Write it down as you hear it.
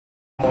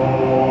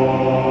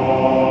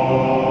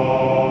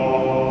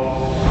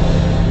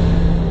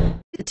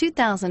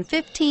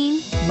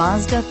2015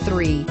 Mazda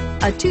 3.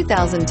 A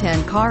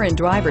 2010 Car and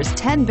Driver's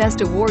 10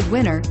 Best Award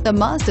winner, the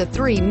Mazda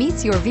 3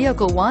 meets your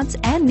vehicle wants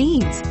and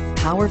needs.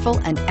 Powerful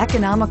and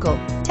economical,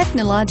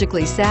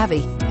 technologically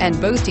savvy, and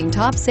boasting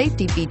top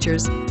safety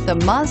features, the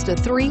Mazda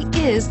 3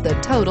 is the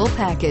total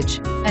package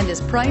and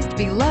is priced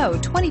below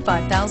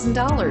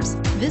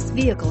 $25,000. This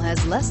vehicle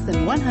has less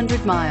than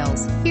 100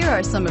 miles. Here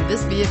are some of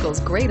this vehicle's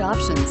great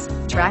options: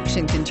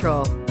 traction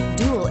control,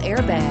 dual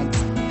airbags,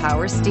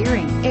 power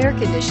steering, air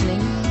conditioning,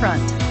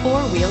 front,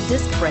 four-wheel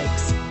disc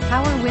brakes,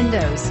 power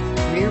windows,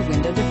 rear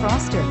window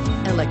defroster,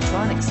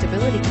 electronic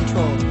stability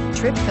control,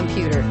 trip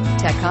computer,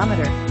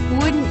 tachometer.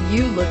 Wouldn't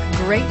you look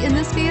great in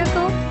this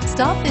vehicle?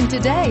 Stop in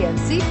today and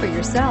see for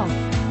yourself.